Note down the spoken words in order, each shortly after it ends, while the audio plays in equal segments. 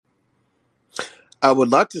I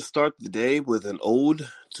would like to start the day with an ode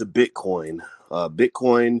to Bitcoin.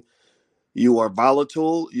 Bitcoin, you are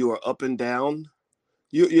volatile, you are up and down.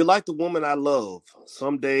 You're like the woman I love.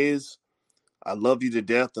 Some days I love you to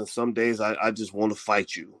death, and some days I just want to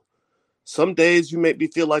fight you. Some days you make me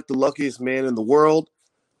feel like the luckiest man in the world,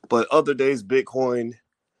 but other days, Bitcoin,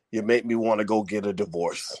 you make me want to go get a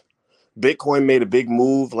divorce. Bitcoin made a big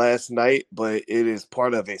move last night, but it is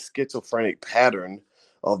part of a schizophrenic pattern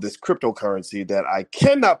of this cryptocurrency that I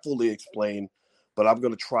cannot fully explain, but I'm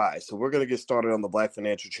going to try. So, we're going to get started on the Black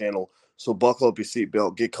Financial Channel. So, buckle up your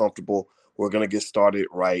seatbelt, get comfortable. We're going to get started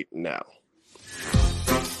right now.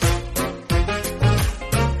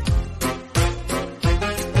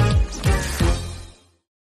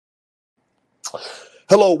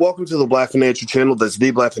 Hello, welcome to the Black Financial Channel. That's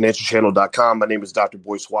theblackfinancialchannel.com. My name is Dr.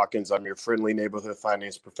 Boyce Watkins. I'm your friendly neighborhood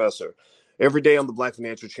finance professor. Every day on the Black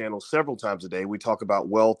Financial Channel, several times a day, we talk about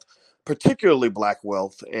wealth, particularly Black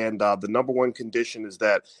wealth. And the number one condition is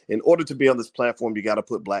that in order to be on this platform, you got to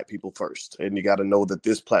put Black people first. And you got to know that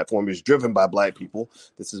this platform is driven by Black people.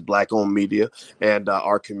 This is Black-owned media, and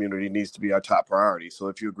our community needs to be our top priority. So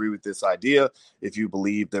if you agree with this idea, if you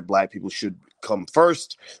believe that Black people should come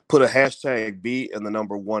first, put a hashtag B and the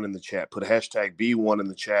number one in the chat. Put a hashtag B1 in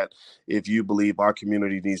the chat if you believe our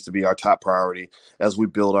community needs to be our top priority as we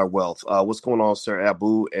build our wealth. What's going on, Sir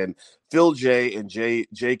Abu and Phil J and Jay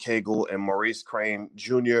Cagle and Maurice Crane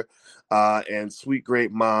Jr. And Sweet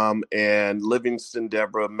Great Mom and Livingston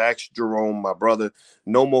Deborah, Max Jerome, my brother,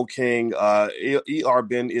 Nomo King, E.R.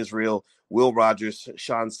 Ben Israel, Will Rogers,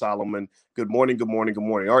 Sean Solomon. Good morning, good morning, good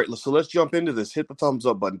morning. All right, so let's jump into this. Hit the thumbs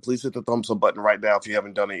up button. Please hit the thumbs up button right now if you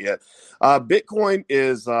haven't done it yet. Bitcoin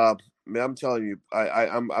is, man, I'm telling you,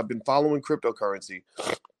 I've been following cryptocurrency,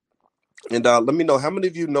 and let me know how many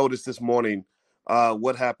of you noticed this morning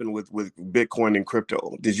what happened with Bitcoin and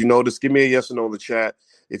crypto. Did you notice? Give me a yes or no in the chat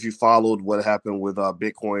if you followed what happened with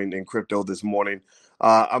Bitcoin and crypto this morning.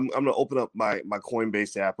 I'm going to open up my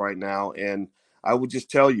Coinbase app right now, and I would just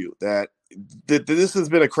tell you that this has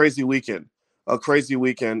been a crazy weekend. A crazy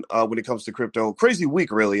weekend when it comes to crypto. Crazy week,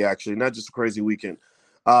 really, actually, not just a crazy weekend.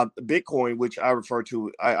 Bitcoin, which I refer to,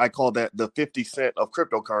 I call that the 50 cent of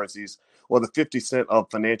cryptocurrencies or the 50 cent of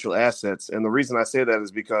financial assets. And the reason I say that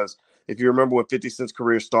is because if you remember when 50 Cent's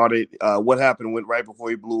career started, what happened went right before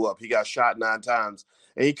he blew up. He got shot 9 times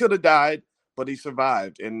and he could have died, but he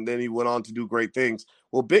survived. And then he went on to do great things.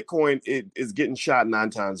 Well, Bitcoin is getting shot 9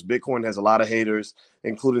 times. Bitcoin has a lot of haters,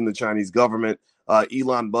 including the Chinese government.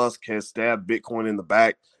 Elon Musk has stabbed Bitcoin in the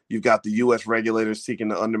back. You've got the U.S. regulators seeking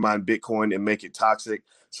to undermine Bitcoin and make it toxic.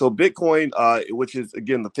 So Bitcoin, which is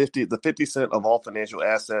again the 50 cent of all financial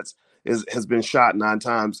assets, has been shot 9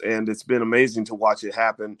 times, and it's been amazing to watch it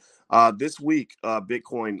happen. This week,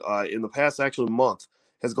 Bitcoin in the past actual month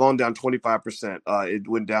has gone down 25%. It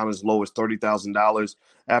went down as low as $30,000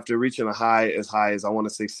 after reaching a high as I want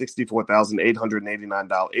to say $64,889,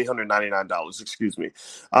 $899. Excuse me.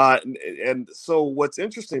 And so what's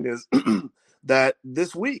interesting is that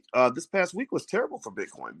this past week was terrible for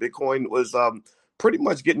Bitcoin. Bitcoin was pretty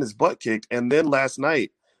much getting his butt kicked. And then last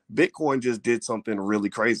night, Bitcoin just did something really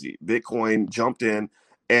crazy. Bitcoin jumped in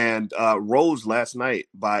and rose last night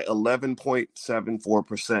by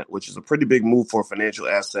 11.74%, which is a pretty big move for a financial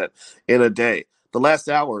asset in a day. The last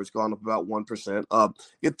hour has gone up about 1%.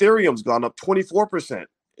 Ethereum's gone up 24%.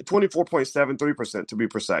 24.73% to be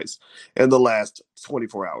precise in the last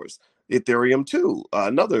 24 hours. Ethereum too,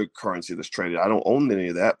 another currency that's traded. I don't own any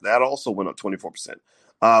of that. That also went up 24%.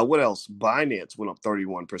 What else? Binance went up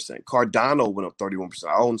 31%. Cardano went up 31%.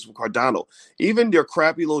 I own some Cardano. Even their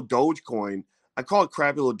crappy little Dogecoin. I call it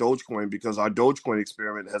crappy little Dogecoin because our Dogecoin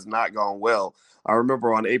experiment has not gone well. I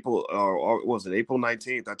remember on or was it April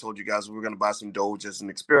 19th, I told you guys we were going to buy some Doge as an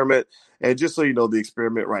experiment. And just so you know, the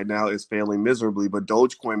experiment right now is failing miserably, but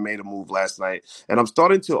Dogecoin made a move last night. And I'm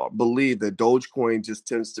starting to believe that Dogecoin just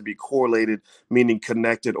tends to be correlated, meaning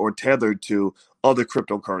connected or tethered to other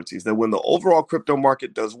cryptocurrencies. That when the overall crypto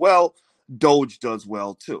market does well, Doge does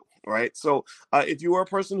well too, right? So if you are a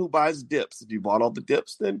person who buys dips, if you bought all the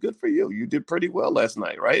dips, then good for you. You did pretty well last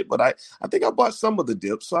night, right? But I think I bought some of the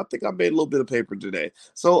dips, so I think I made a little bit of paper today.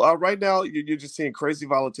 So right now, you're just seeing crazy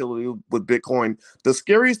volatility with Bitcoin. The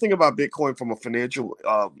scariest thing about Bitcoin from a financial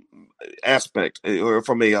aspect or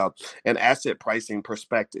from an asset pricing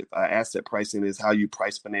perspective, asset pricing is how you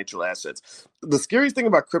price financial assets. The scariest thing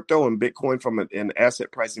about crypto and Bitcoin from an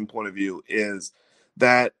asset pricing point of view is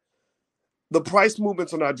that the price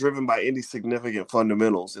movements are not driven by any significant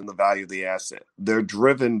fundamentals in the value of the asset. They're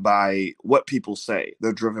driven by what people say.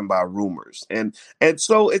 They're driven by rumors. And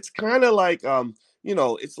so it's kind of like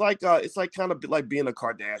it's like kind of like being a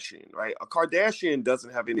Kardashian, right? A Kardashian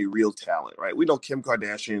doesn't have any real talent, right? We know Kim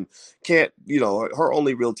Kardashian can't, her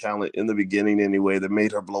only real talent in the beginning anyway that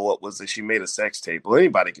made her blow up was that she made a sex tape. Well,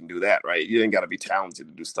 anybody can do that, right? You ain't got to be talented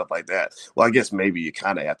to do stuff like that. Well, I guess maybe you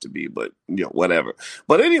kind of have to be, but whatever.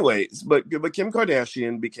 But anyways, but Kim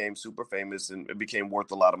Kardashian became super famous and it became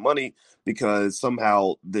worth a lot of money because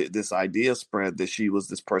somehow this idea spread that she was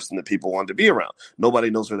this person that people wanted to be around.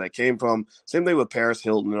 Nobody knows where that came from. Same thing with Paris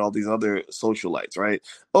Hilton and all these other socialites, right?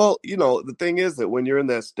 Well, the thing is that when you're in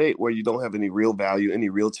that state where you don't have any real value, any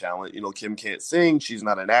real talent, Kim can't sing. She's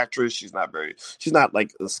not an actress. She's not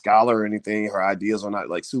like a scholar or anything. Her ideas are not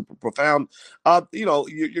like super profound.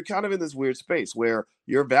 You're kind of in this weird space where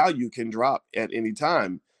your value can drop at any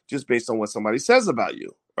time just based on what somebody says about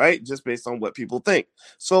you, right? Just based on what people think.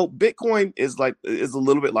 So Bitcoin is a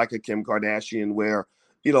little bit like a Kim Kardashian where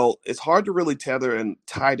it's hard to really tether and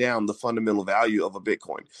tie down the fundamental value of a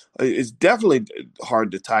Bitcoin. It's definitely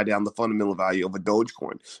hard to tie down the fundamental value of a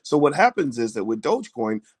Dogecoin. So what happens is that with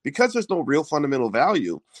Dogecoin, because there's no real fundamental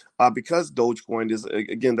value, because Dogecoin is,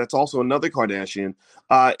 again, that's also another Kardashian,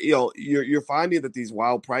 you're finding that these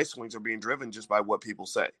wild price swings are being driven just by what people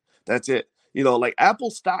say. That's it. Like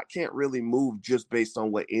Apple stock can't really move just based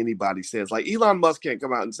on what anybody says. Like Elon Musk can't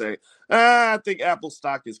come out and say, I think Apple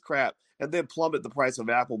stock is crap, and then plummet the price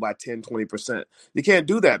of Apple by 10, 20%. You can't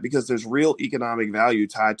do that because there's real economic value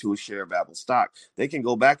tied to a share of Apple stock. They can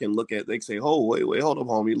go back and look at, they can say, oh, wait, hold up,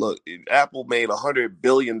 homie. Look, Apple made $100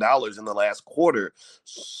 billion in the last quarter.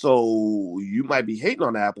 So you might be hating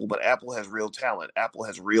on Apple, but Apple has real talent. Apple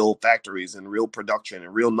has real factories and real production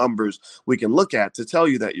and real numbers we can look at to tell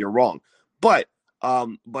you that you're wrong. But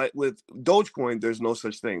with Dogecoin, there's no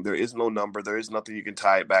such thing. There is no number. There is nothing you can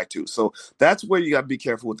tie it back to. So that's where you got to be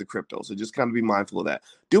careful with the crypto. So just kind of be mindful of that.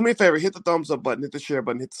 Do me a favor, hit the thumbs up button, hit the share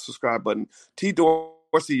button, hit the subscribe button. T.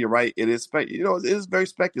 Dorsey, you're right. It is it is very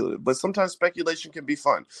speculative, but sometimes speculation can be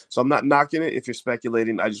fun. So I'm not knocking it if you're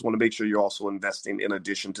speculating. I just want to make sure you're also investing in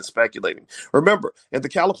addition to speculating. Remember, at the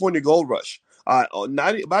California gold rush, about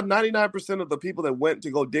 99% of the people that went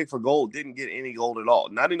to go dig for gold didn't get any gold at all.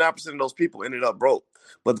 99% of those people ended up broke.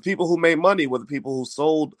 But the people who made money were the people who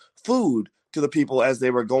sold food to the people as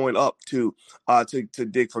they were going up to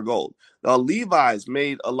dig for gold. Levi's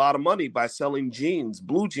made a lot of money by selling jeans,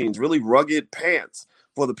 blue jeans, really rugged pants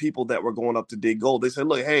for the people that were going up to dig gold. They said,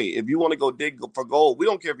 look, hey, if you want to go dig for gold, we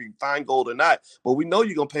don't care if you find gold or not, but we know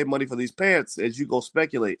you're going to pay money for these pants as you go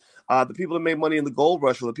speculate. The people that made money in the gold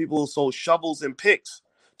rush were the people who sold shovels and picks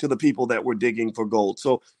to the people that were digging for gold.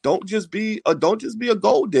 So don't just be a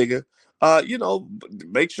gold digger.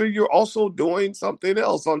 Make sure you're also doing something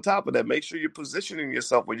else on top of that. Make sure you're positioning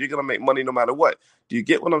yourself where you're going to make money no matter what. Do you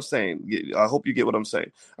get what I'm saying? I hope you get what I'm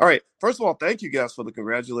saying. All right. First of all, thank you guys for the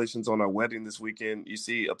congratulations on our wedding this weekend. You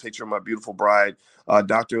see a picture of my beautiful bride,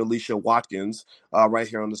 Dr. Alicia Watkins, right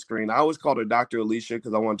here on the screen. I always called her Dr. Alicia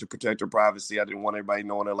because I wanted to protect her privacy. I didn't want everybody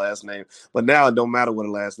knowing her last name. But now it don't matter what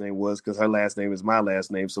her last name was because her last name is my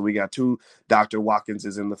last name. So we got two Dr.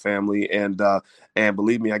 Watkinses in the family. And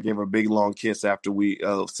believe me, I gave her a big, long kiss after we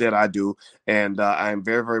said I do. And I am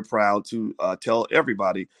very, very proud to tell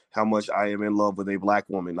everybody how much I am in love with a Black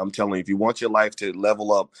woman. I'm telling you, if you want your life to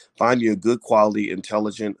level up, find you a good quality,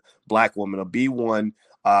 intelligent Black woman, a B1,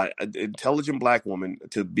 intelligent Black woman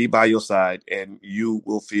to be by your side, and you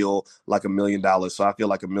will feel like $1 million. So I feel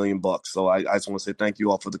like $1 million. So I just want to say thank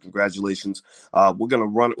you all for the congratulations. We're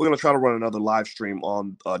gonna try to run another live stream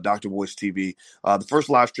on Dr. Voice TV. The first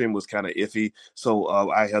live stream was kind of iffy, so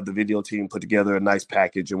I had the video team put together a nice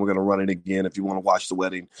package, and we're gonna run it again if you want to watch the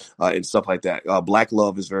wedding and stuff like that. Black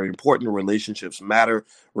love is very important. Relationships matter.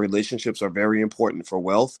 Relationships are very important for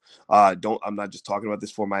wealth. I'm not just talking about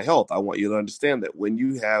this for my health. I want you to understand that when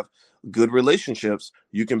you have good relationships,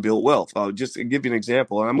 you can build wealth. Just to give you an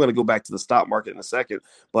example, and I'm going to go back to the stock market in a second,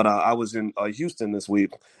 but I was in Houston this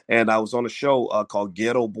week, and I was on a show called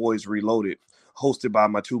Ghetto Boys Reloaded, hosted by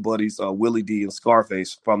my two buddies, Willie D and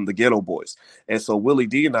Scarface from the Ghetto Boys. And so Willie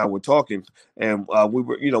D and I were talking, and we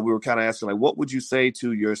were kind of asking, like, what would you say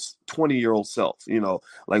to your 20-year-old self?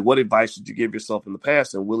 Like, what advice did you give yourself in the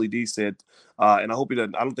past? And Willie D said, and I hope he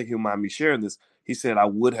doesn't, I don't think he'll mind me sharing this. He said, I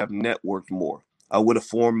would have networked more. I would have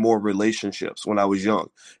formed more relationships when I was young.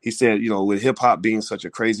 He said, with hip hop being such a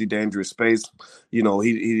crazy, dangerous space, he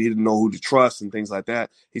didn't know who to trust and things like that.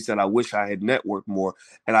 He said, I wish I had networked more.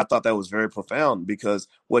 And I thought that was very profound because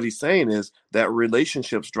what he's saying is that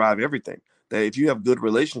relationships drive everything. That if you have good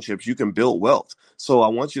relationships, you can build wealth. So I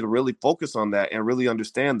want you to really focus on that and really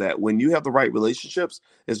understand that when you have the right relationships,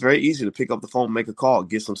 it's very easy to pick up the phone, make a call,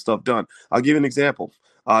 get some stuff done. I'll give you an example.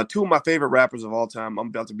 Two of my favorite rappers of all time, I'm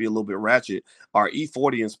about to be a little bit ratchet, are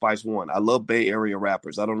E40 and Spice One. I love Bay Area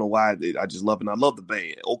rappers. I don't know why. I just love it. And I love the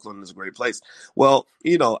Bay. Oakland is a great place. Well,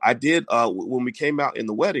 I did when we came out in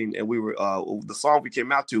the wedding and we were the song we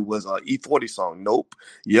came out to was E40 song. Nope.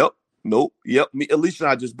 Yep. Nope. Yep. Me, Alicia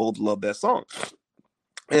and I just both love that song.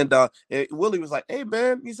 And Willie was like, "Hey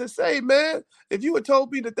man," he said, "Say man, if you had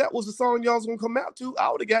told me that was the song y'all was gonna come out to, I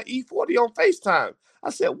would have got E40 on FaceTime." I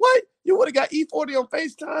said, "What? You would have got E40 on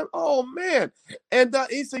FaceTime? Oh man!" And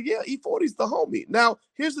he said, "Yeah, E40's the homie." Now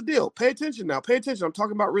here's the deal. Pay attention. Now pay attention. I'm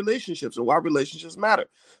talking about relationships and why relationships matter.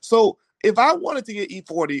 So if I wanted to get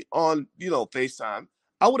E40 on FaceTime,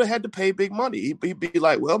 I would have had to pay big money. He'd be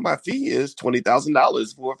like, "Well, my fee is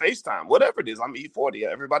 $20,000 for FaceTime, whatever it is. I'm E40.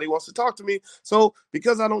 Everybody wants to talk to me. So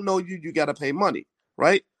because I don't know you, you got to pay money,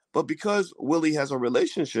 right? But because Willie has a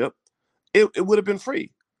relationship, it would have been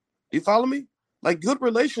free. You follow me? Like good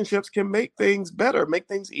relationships can make things better, make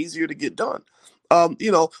things easier to get done.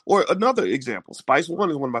 Or another example, Spice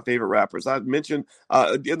One is one of my favorite rappers. I mentioned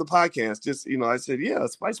in the podcast, I said, yeah,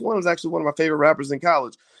 Spice One was actually one of my favorite rappers in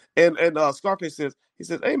college. And Scarface says,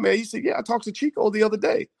 "Hey man," he said, "Yeah, I talked to Chico the other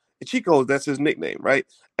day." And Chico, that's his nickname, right?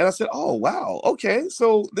 And I said, "Oh wow, okay,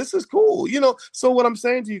 so this is cool." So what I'm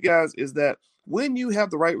saying to you guys is that when you have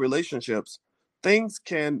the right relationships, things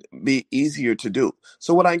can be easier to do.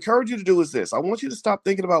 So what I encourage you to do is this. I want you to stop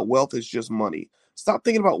thinking about wealth as just money. Stop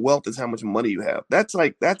thinking about wealth as how much money you have. That's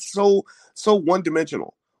so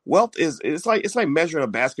one-dimensional. Wealth is it's like measuring a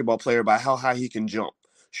basketball player by how high he can jump.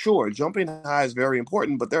 Sure, jumping high is very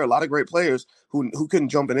important, but there are a lot of great players who couldn't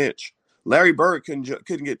jump an inch. Larry Bird couldn't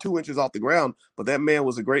get 2 inches off the ground, but that man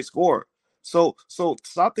was a great scorer. So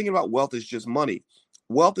stop thinking about wealth as just money.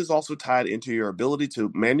 Wealth is also tied into your ability to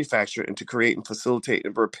manufacture and to create and facilitate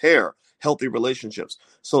and repair healthy relationships.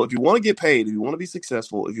 So if you want to get paid, if you want to be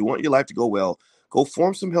successful, if you want your life to go well, go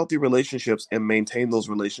form some healthy relationships and maintain those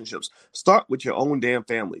relationships. Start with your own damn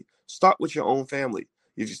family. Start with your own family.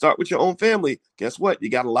 If you start with your own family, guess what? You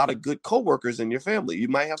got a lot of good coworkers in your family. You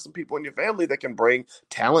might have some people in your family that can bring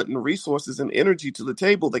talent and resources and energy to the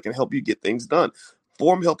table that can help you get things done.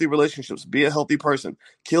 Form healthy relationships. Be a healthy person.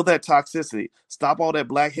 Kill that toxicity. Stop all that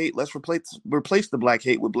black hate. Let's replace the black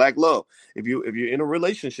hate with black love. If you're in a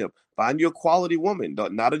relationship, find your quality woman,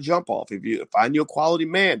 not a jump off. If you find your quality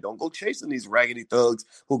man, don't go chasing these raggedy thugs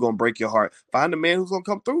who are gonna break your heart. Find a man who's gonna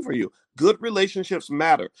come through for you. Good relationships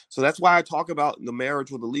matter. So that's why I talk about the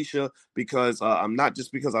marriage with Alicia, because I'm not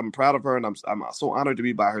just because I'm proud of her and I'm so honored to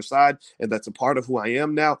be by her side, and that's a part of who I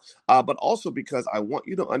am now. But also because I want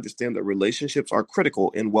you to understand that relationships are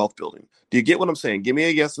critical in wealth building. Do you get what I'm saying? Give me a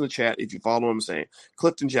yes in the chat if you follow what I'm saying.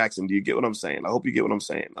 Clifton Jackson, do you get what I'm saying? I hope you get what I'm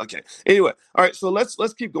saying. Okay. Anyway, all right. So let's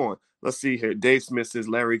keep going. Let's see here. Dave Smith says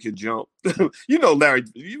Larry could jump.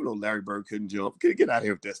 Larry Bird couldn't jump. Get out of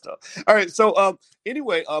here with that stuff. All right. So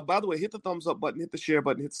anyway, by the way, hit the thumbs up button, hit the share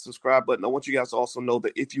button, hit the subscribe button. I want you guys to also know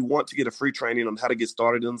that if you want to get a free training on how to get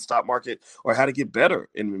started in the stock market or how to get better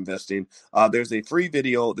in investing, there's a free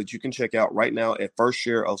video that you can check out right now at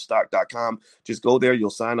firstshareofstock.com. Just go there. You'll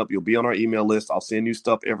sign up. You'll be on our email list. I'll send you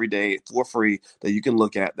stuff every day for free that you can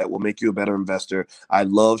look at that will make you a better investor. I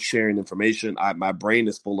love sharing information. My brain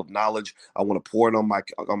is full of knowledge. I want to pour it on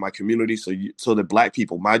my community so that Black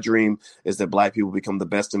people, my dream is that Black people become the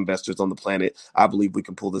best investors on the planet. I believe we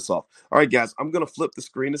can pull this off. All right, guys, I'm going to flip the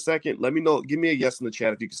screen a second. Let me know. Give me a yes in the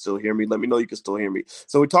chat if you can still hear me. Let me know you can still hear me.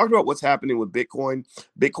 So we talked about what's happening with Bitcoin.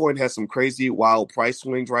 Bitcoin has some crazy, wild price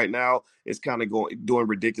swings right now. It's kind of doing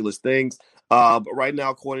ridiculous things. But right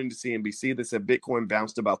now, according to CNBC, they said Bitcoin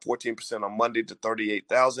bounced about 14% on Monday to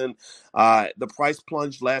 38,000. The price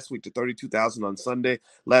plunged last week to 32,000 on Sunday.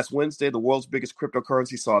 Last Wednesday, the world's biggest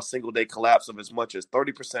cryptocurrency saw a single-day collapse of as much as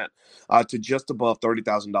 30% to just above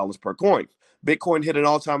 $30,000 per coin. Bitcoin hit an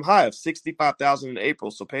all-time high of 65,000 in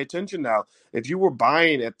April. So pay attention now. If you were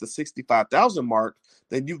buying at the 65,000 mark,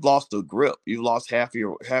 then you've lost a grip. You've lost half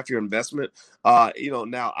your investment.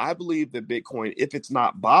 Now I believe that Bitcoin, if it's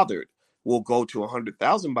not bothered, will go to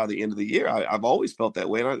 100,000 by the end of the year. I've always felt that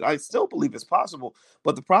way, and I still believe it's possible.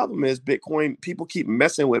 But the problem is Bitcoin. People keep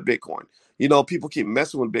messing with Bitcoin. People keep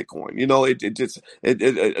messing with Bitcoin.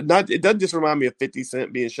 It doesn't just remind me of 50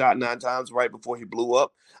 Cent being shot 9 times right before he blew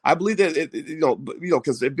up. I believe that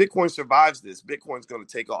because if Bitcoin survives this, Bitcoin's going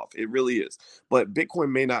to take off. It really is. But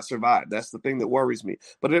Bitcoin may not survive. That's the thing that worries me.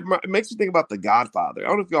 But it makes me think about The Godfather. I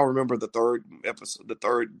don't know if y'all remember the third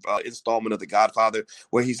installment of The Godfather,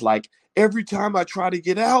 where he's like, every time I try to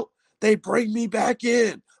get out, they bring me back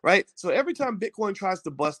in, right? So every time Bitcoin tries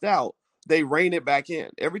to bust out, they rein it back in.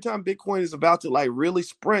 Every time Bitcoin is about to like really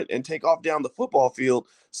sprint and take off down the football field,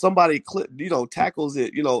 somebody tackles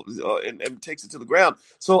it, and takes it to the ground.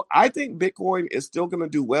 So I think Bitcoin is still going to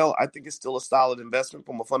do well. I think it's still a solid investment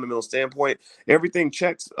from a fundamental standpoint. Everything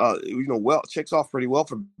checks off pretty well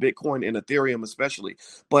for Bitcoin and Ethereum especially.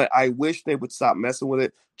 But I wish they would stop messing with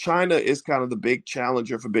it. China is kind of the big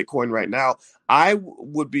challenger for Bitcoin right now.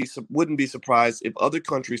 Wouldn't be surprised if other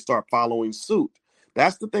countries start following suit.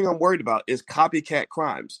 That's the thing I'm worried about is copycat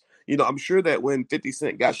crimes. I'm sure that when 50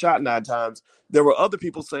 Cent got shot 9 times, there were other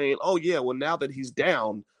people saying, oh, yeah, well, now that he's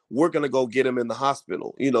down, we're going to go get him in the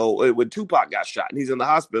hospital. When Tupac got shot and he's in the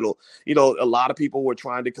hospital, a lot of people were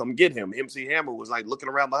trying to come get him. MC Hammer was like looking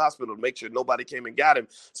around the hospital to make sure nobody came and got him.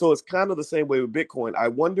 So it's kind of the same way with Bitcoin. I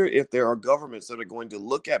wonder if there are governments that are going to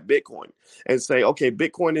look at Bitcoin and say, okay,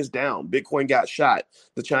 Bitcoin is down. Bitcoin got shot.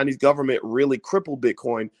 The Chinese government really crippled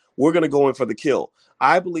Bitcoin. We're going to go in for the kill.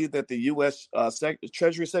 I believe that the U.S.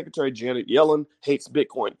 Treasury Secretary Janet Yellen hates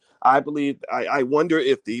Bitcoin. I wonder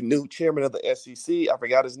if the new chairman of the SEC, I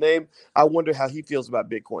forgot his name, I wonder how he feels about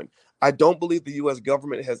Bitcoin. I don't believe the U.S.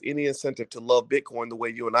 government has any incentive to love Bitcoin the way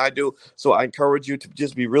you and I do. So I encourage you to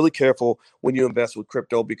just be really careful when you invest with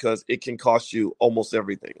crypto because it can cost you almost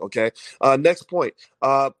everything. Okay. Next point.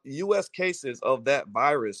 U.S. cases of that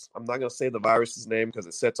virus. I'm not going to say the virus's name because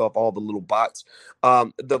it sets off all the little bots.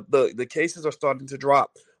 The cases are starting to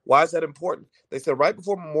drop. Why is that important? They said right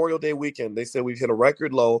before Memorial Day weekend, they said we've hit a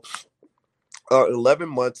record low. 11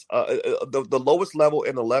 months, the lowest level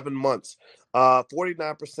in 11 months.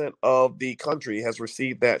 49% of the country has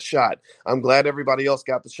received that shot. I'm glad everybody else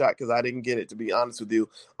got the shot because I didn't get it, to be honest with you.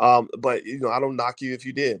 But I don't knock you if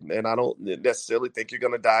you did, and I don't necessarily think you're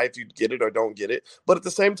going to die if you get it or don't get it. But at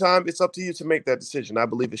the same time, it's up to you to make that decision. I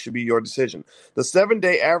believe it should be your decision. The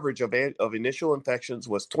 7-day average of initial infections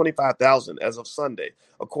was 25,000 as of Sunday,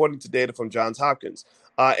 according to data from Johns Hopkins.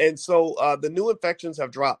 And so the new infections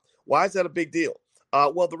have dropped. Why is that a big deal?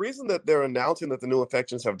 Well, the reason that they're announcing that the new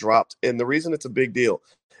infections have dropped, and the reason it's a big deal,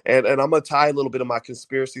 and I'm going to tie a little bit of my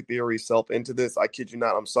conspiracy theory self into this. I kid you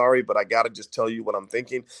not. I'm sorry, but I got to just tell you what I'm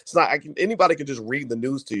thinking. It's not. Anybody can just read the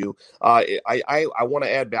news to you. I want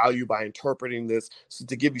to add value by interpreting this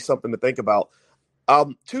to give you something to think about.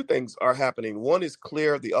 Two things are happening. One is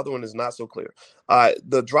clear. The other one is not so clear.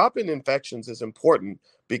 The drop in infections is important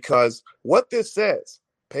because what this says,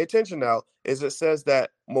 pay attention now, is it says that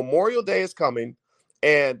Memorial Day is coming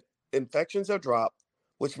and infections have dropped,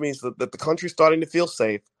 which means that the country's starting to feel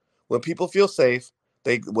safe. When people feel safe,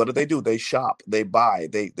 what do? They shop, they buy,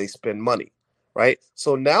 they spend money, right?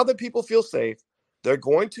 So now that people feel safe, they're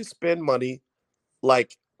going to spend money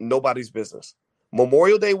like nobody's business.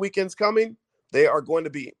 Memorial Day weekend's coming. They are going to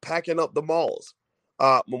be packing up the malls.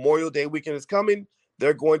 Memorial Day weekend is coming.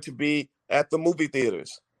 They're going to be at the movie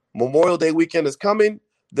theaters. Memorial Day weekend is coming.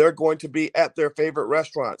 They're going to be at their favorite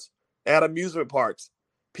restaurants, at amusement parks.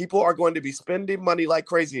 People are going to be spending money like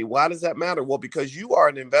crazy. Why does that matter? Well, because you are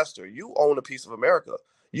an investor. You own a piece of America.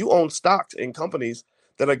 You own stocks in companies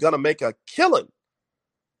that are going to make a killing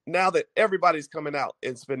now that everybody's coming out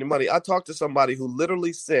and spending money. I talked to somebody who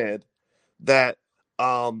literally said that,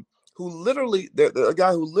 a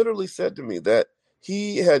guy who literally said to me that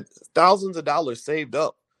he had thousands of dollars saved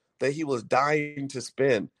up that he was dying to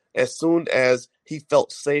spend as soon as he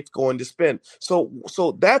felt safe going to spend. So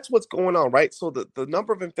that's what's going on, right? So the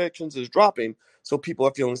number of infections is dropping, so people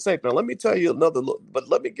are feeling safe. Now, let me tell you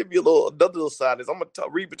let me give you another little side. I'm going to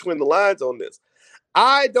read between the lines on this.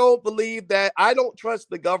 I don't believe that. I don't trust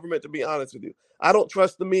the government, to be honest with you. I don't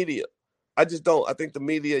trust the media. I just don't. I think the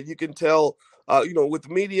media, you can tell, with the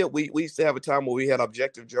media, we used to have a time where we had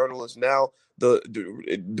objective journalists. Now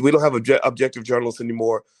we don't have objective journalists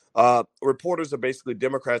anymore. Reporters are basically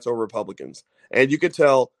Democrats or Republicans. And you can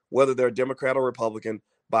tell whether they're Democrat or Republican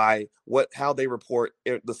by how they report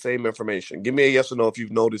the same information. Give me a yes or no if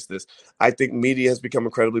you've noticed this. I think media has become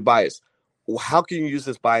incredibly biased. How can you use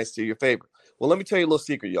this bias to your favor? Well, let me tell you a little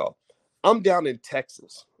secret, y'all. I'm down in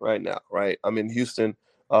Texas right now, right? I'm in Houston.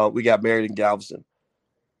 We got married in Galveston.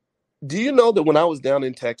 Do you know that when I was down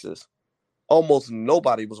in Texas, almost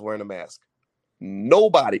nobody was wearing a mask?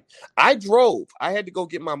 Nobody. I drove. I had to go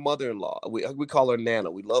get my mother-in-law. We call her Nana.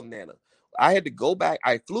 We love Nana. I had to go back.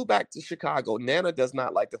 I flew back to Chicago. Nana does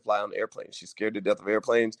not like to fly on airplanes. She's scared to death of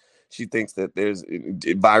airplanes. She thinks that there's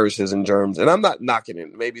viruses and germs, and I'm not knocking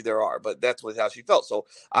it. Maybe there are, but that's how she felt. So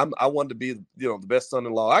I wanted to be, the best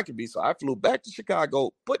son-in-law I could be. So I flew back to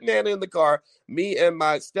Chicago, put Nana in the car. Me and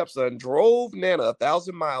my stepson drove Nana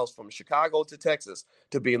 1,000 miles from Chicago to Texas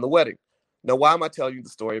to be in the wedding. Now, why am I telling you the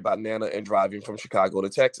story about Nana and driving from Chicago to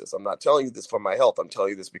Texas? I'm not telling you this for my health. I'm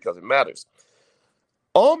telling you this because it matters.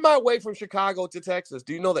 On my way from Chicago to Texas,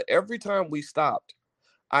 do you know that every time we stopped,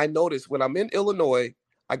 I noticed when I'm in Illinois,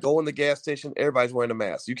 I go in the gas station, everybody's wearing a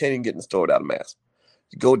mask. You can't even get in the store without a mask.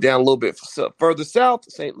 You go down a little bit further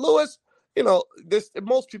south, St. Louis,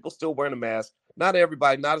 most people still wearing a mask. Not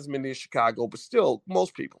everybody, not as many as Chicago, but still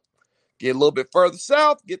most people. Get a little bit further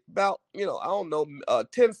south, get about,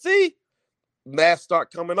 Tennessee, masks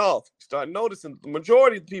start coming off. Start noticing the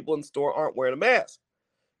majority of the people in the store aren't wearing a mask.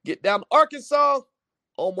 Get down to Arkansas,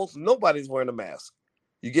 almost nobody's wearing a mask.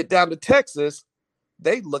 You get down to Texas,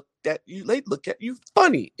 they look at you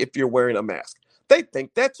funny if you're wearing a mask. They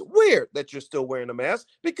think that's weird that you're still wearing a mask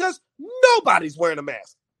because nobody's wearing a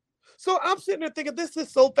mask. So I'm sitting there thinking this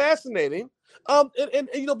is so fascinating.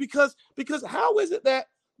 Because how is it that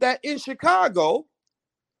in Chicago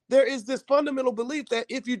there is this fundamental belief that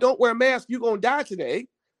if you don't wear a mask, you're gonna die today.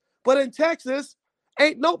 But in Texas,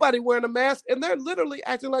 ain't nobody wearing a mask, and they're literally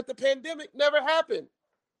acting like the pandemic never happened.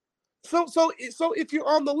 So if you're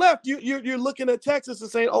on the left, you're looking at Texas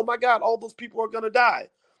and saying, "Oh my God, all those people are gonna die."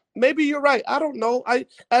 Maybe you're right. I don't know. I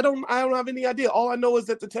don't have any idea. All I know is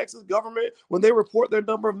that the Texas government, when they report their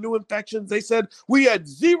number of new infections, they said we had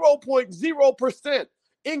 0.0%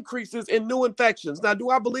 increases in new infections. Now, do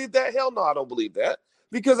I believe that? Hell no, I don't believe that.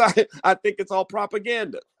 Because I think it's all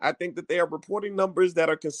propaganda. I think that they are reporting numbers that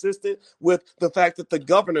are consistent with the fact that the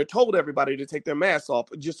governor told everybody to take their masks off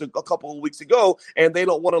just a couple of weeks ago, and they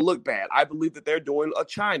don't want to look bad. I believe that they're doing a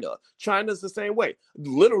China. China's the same way.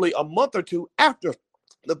 Literally a month or two after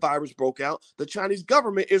the virus broke out, the Chinese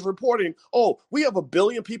government is reporting, "Oh, we have 1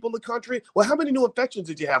 billion people in the country." Well, how many new infections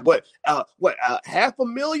did you have? Half a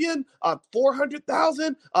million,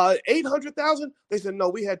 400,000, 800,000? They said, "No,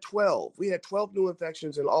 we had 12. We had 12 new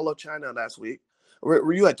infections in all of China last week."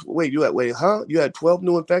 You had 12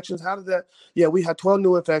 new infections? How did that? Yeah, we had 12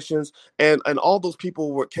 new infections, and all those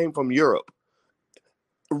people came from Europe.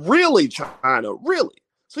 Really, China? Really?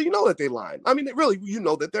 So you know that they lying. I mean, really, you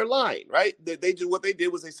know that they're lying, right? They did what they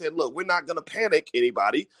did was they said, "Look, we're not going to panic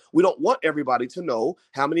anybody. We don't want everybody to know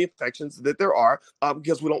how many infections that there are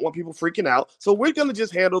because we don't want people freaking out. So we're going to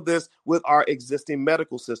just handle this with our existing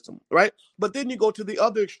medical system, right?" But then you go to the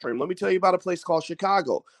other extreme. Let me tell you about a place called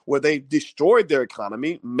Chicago where they destroyed their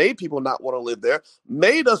economy, made people not want to live there,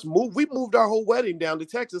 made us move. We moved our whole wedding down to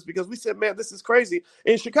Texas because we said, "Man, this is crazy."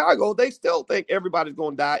 In Chicago, they still think everybody's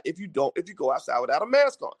going to die if you go outside without a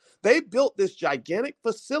mask on. They built this gigantic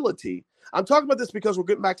facility. I'm talking about this because we're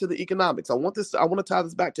getting back to the economics. I want to tie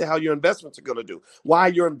this back to how your investments are going to do, why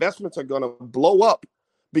your investments are going to blow up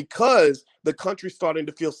because the country's starting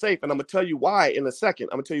to feel safe. And I'm going to tell you why in a second.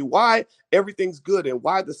 I'm going to tell you why everything's good and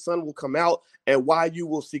why the sun will come out and why you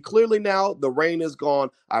will see clearly now the rain is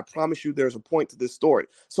gone. I promise you there's a point to this story.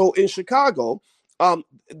 So in Chicago,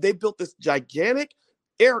 they built this gigantic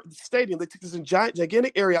stadium. They took this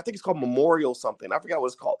gigantic area. I think it's called Memorial something. I forgot what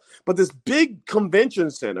it's called. But this big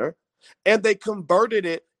convention center, and they converted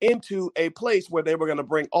it into a place where they were going to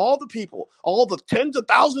bring all the people, all the tens of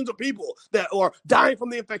thousands of people that are dying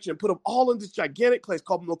from the infection, and put them all in this gigantic place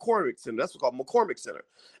called McCormick Center. That's what's called McCormick Center.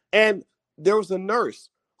 And there was a nurse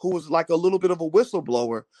who was like a little bit of a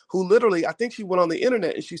whistleblower who literally, I think she went on the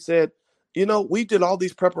internet and she said, we did all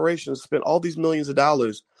these preparations, spent all these millions of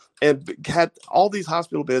dollars, and had all these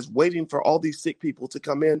hospital beds waiting for all these sick people to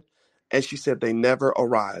come in. And she said they never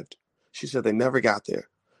arrived. She said they never got there.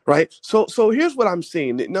 Right. So here's what I'm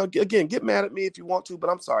seeing. Now, again, get mad at me if you want to, but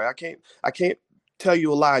I'm sorry. I can't tell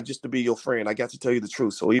you a lie just to be your friend. I got to tell you the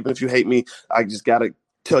truth. So even if you hate me, I just got to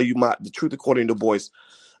tell you the truth according to Boyce.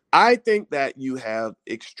 I think that you have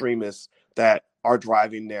extremists that are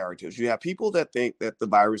driving narratives. You have people that think that the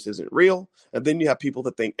virus isn't real, and then you have people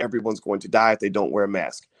that think everyone's going to die if they don't wear a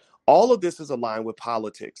mask. All of this is aligned with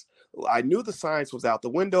politics. I knew the science was out the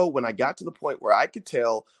window when I got to the point where I could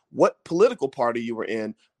tell what political party you were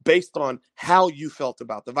in based on how you felt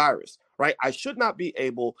about the virus, right? I should not be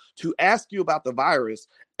able to ask you about the virus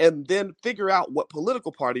and then figure out what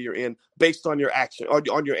political party you're in based on your action or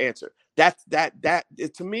on your answer.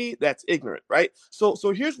 To me, that's ignorant, right? So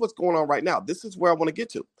here's what's going on right now. This is where I want to get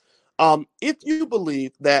to. If you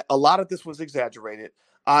believe that a lot of this was exaggerated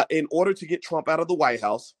in order to get Trump out of the White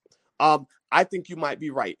House, I think you might be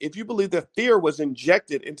right. If you believe that fear was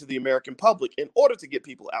injected into the American public in order to get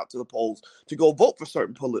people out to the polls, to go vote for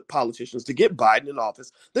certain politicians, to get Biden in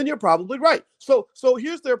office, then you're probably right. So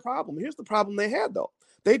here's their problem. Here's the problem they had, though.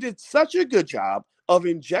 They did such a good job of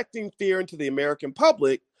injecting fear into the American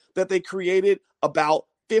public that they created about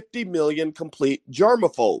 50 million complete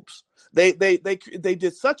germaphobes. They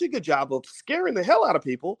did such a good job of scaring the hell out of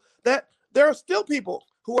people that there are still people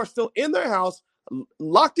who are still in their house,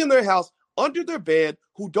 locked in their house, under their bed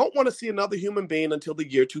who don't want to see another human being until the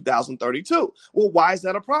year 2032. Well, why is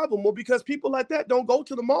that a problem? Well, because people like that don't go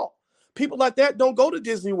to the mall. People like that don't go to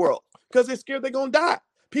Disney World because they're scared they're going to die.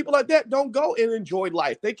 People like that don't go and enjoy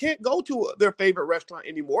life. They can't go to their favorite restaurant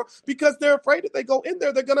anymore because they're afraid if they go in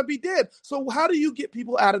there, they're going to be dead. So how do you get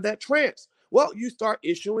people out of that trance? Well, you start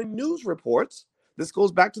issuing news reports. This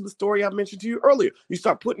goes back to the story I mentioned to you earlier. You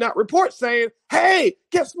start putting out reports saying, hey,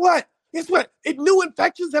 guess what? Guess what? New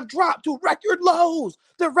infections have dropped to record lows.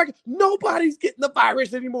 Nobody's getting the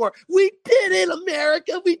virus anymore. We did it,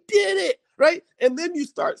 America. We did it. Right. And then you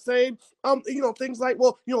start saying, things like,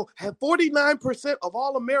 well, have 49% of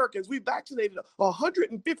all Americans, we vaccinated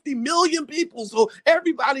 150 million people. So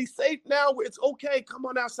everybody's safe now. It's okay. Come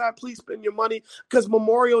on outside. Please spend your money because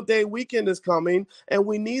Memorial Day weekend is coming. And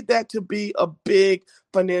we need that to be a big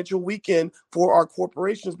financial weekend for our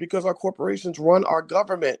corporations because our corporations run our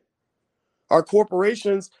government. Our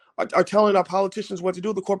corporations are telling our politicians what to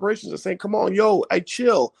do. The corporations are saying, come on,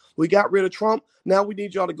 chill. We got rid of Trump. Now we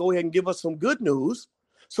need y'all to go ahead and give us some good news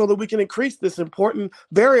so that we can increase this important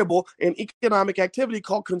variable in economic activity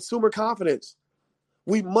called consumer confidence.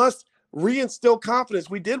 We must reinstill confidence.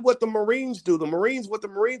 We did what the Marines do. What the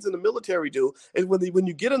Marines in the military do is when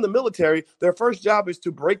you get in the military, their first job is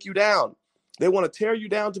to break you down. They want to tear you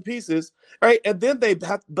down to pieces, right? And then they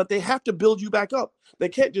have to build you back up. They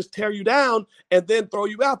can't just tear you down and then throw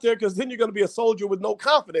you out there because then you're going to be a soldier with no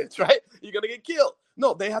confidence, right? You're going to get killed.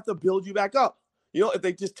 No, they have to build you back up. If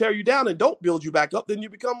they just tear you down and don't build you back up, then you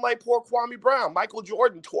become like poor Kwame Brown. Michael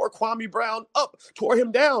Jordan tore Kwame Brown up, tore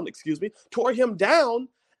him down,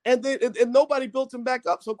 and nobody built him back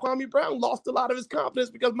up. So Kwame Brown lost a lot of his confidence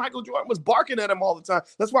because Michael Jordan was barking at him all the time.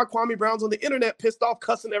 That's why Kwame Brown's on the internet pissed off,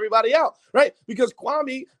 cussing everybody out, right? Because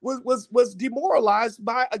Kwame was demoralized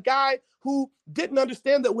by a guy who didn't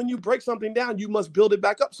understand that when you break something down, you must build it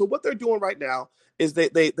back up. So what they're doing right now is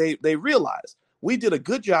they realize we did a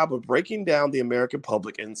good job of breaking down the American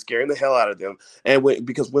public and scaring the hell out of them. And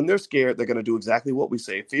because when they're scared, they're going to do exactly what we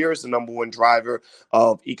say. Fear is the number one driver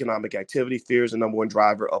of economic activity. Fear is the number one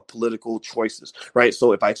driver of political choices, right?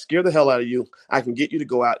 So if I scare the hell out of you, I can get you to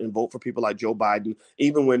go out and vote for people like Joe Biden,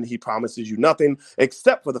 even when he promises you nothing,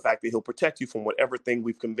 except for the fact that he'll protect you from whatever thing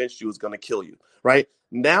we've convinced you is going to kill you, right?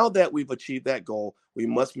 Now that we've achieved that goal, we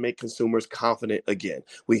must make consumers confident again.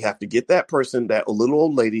 We have to get that person, that little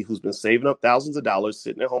old lady who's been saving up thousands of dollars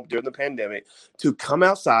sitting at home during the pandemic, to come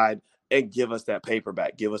outside and give us that paper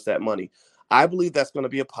back, give us that money. I believe that's going to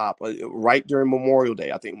be a pop right during Memorial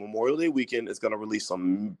Day. I think Memorial Day weekend is going to release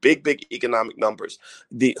some big economic numbers.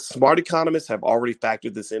 The smart economists have already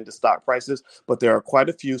factored this into stock prices, but there are quite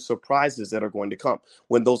a few surprises that are going to come.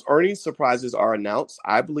 When those earnings surprises are announced,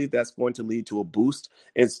 I believe that's going to lead to a boost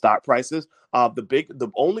in stock prices.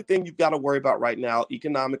 The only thing you've got to worry about right now,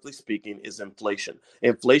 economically speaking, is inflation.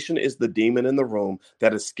 Inflation is the demon in the room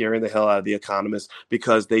that is scaring the hell out of the economists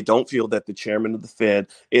because they don't feel that the chairman of the Fed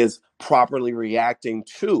is properly reacting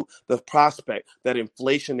to the prospect that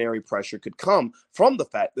inflationary pressure could come from the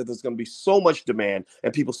fact that there's going to be so much demand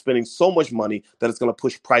and people spending so much money that it's going to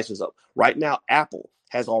push prices up. Right now, Apple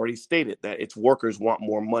has already stated that its workers want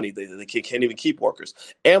more money. They can't even keep workers.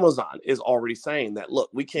 Amazon is already saying that, look,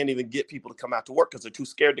 we can't even get people to come out to work because they're too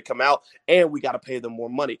scared to come out, and we got to pay them more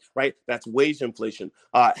money, right? That's wage inflation.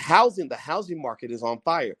 The housing market is on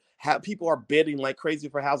fire. People are bidding like crazy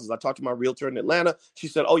for houses. I talked to my realtor in Atlanta. She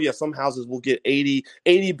said, oh, yeah, some houses will get 80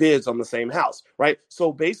 bids on the same house, right?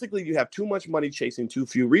 So basically, you have too much money chasing too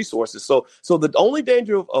few resources. So the only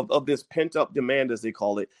danger of this pent-up demand, as they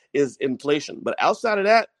call it, is inflation. But outside of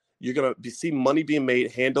that, you're going to see money being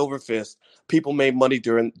made hand over fist. People made money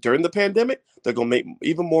during the pandemic. They're going to make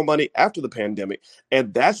even more money after the pandemic.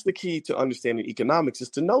 And that's the key to understanding economics,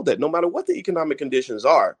 is to know that no matter what the economic conditions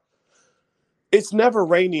are, it's never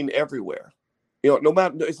raining everywhere.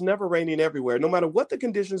 It's never raining everywhere. No matter what the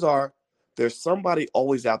conditions are, there's somebody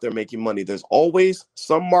always out there making money. There's always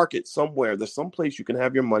some market somewhere. There's some place you can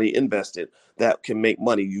have your money invested that can make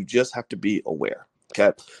money. You just have to be aware.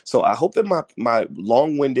 Okay. So I hope that my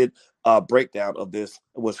long-winded breakdown of this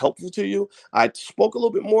was helpful to you. I spoke a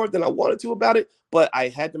little bit more than I wanted to about it, but I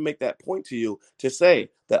had to make that point to you to say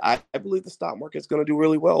that I believe the stock market is going to do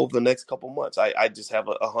really well over the next couple months. I just have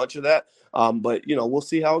a hunch of that. But we'll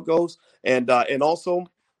see how it goes. And also,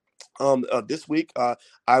 This week,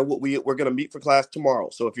 we're going to meet for class tomorrow.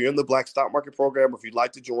 So if you're in the Black Stock Market program, or if you'd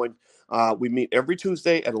like to join, we meet every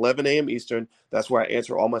Tuesday at 11 a.m. Eastern. That's where I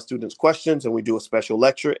answer all my students' questions, and we do a special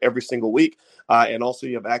lecture every single week. And also,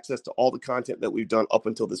 you have access to all the content that we've done up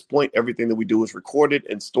until this point. Everything that we do is recorded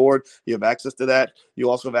and stored. You have access to that. You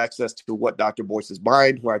also have access to what Dr. Boyce is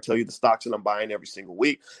buying, where I tell you the stocks that I'm buying every single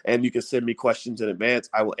week. And you can send me questions in advance.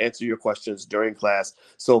 I will answer your questions during class.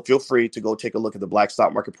 So feel free to go take a look at the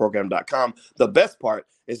blackstockmarketprogram.com. The best part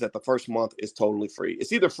is that the first month is totally free.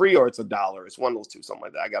 It's either free or it's $1. It's one of those two, something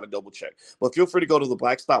like that. I got to double check. But feel free to go to the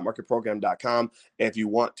blackstockmarketprogram.com if you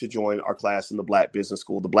want to join our class in the Black Business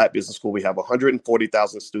School. The Black Business School, we have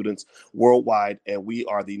 140,000 students worldwide, and we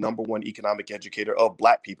are the number one economic educator of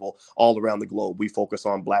Black people all around the globe. We focus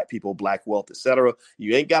on Black people, Black wealth, etc.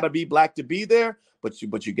 You ain't got to be Black to be there, but you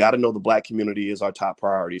got to know the Black community is our top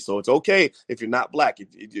priority. So it's okay if you're not Black.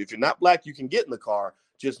 If you're not Black, you can get in the car.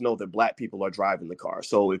 Just know that Black people are driving the car.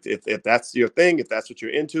 So if that's your thing, if that's what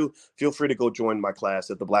you're into, feel free to go join my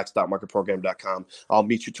class at the blackstockmarketprogram.com. I'll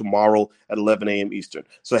meet you tomorrow at 11 a.m. Eastern.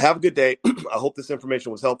 So have a good day. I hope this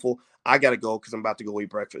information was helpful. I got to go because I'm about to go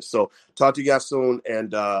eat breakfast. So talk to you guys soon,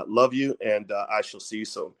 and love you, and I shall see you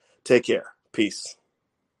soon. Take care. Peace.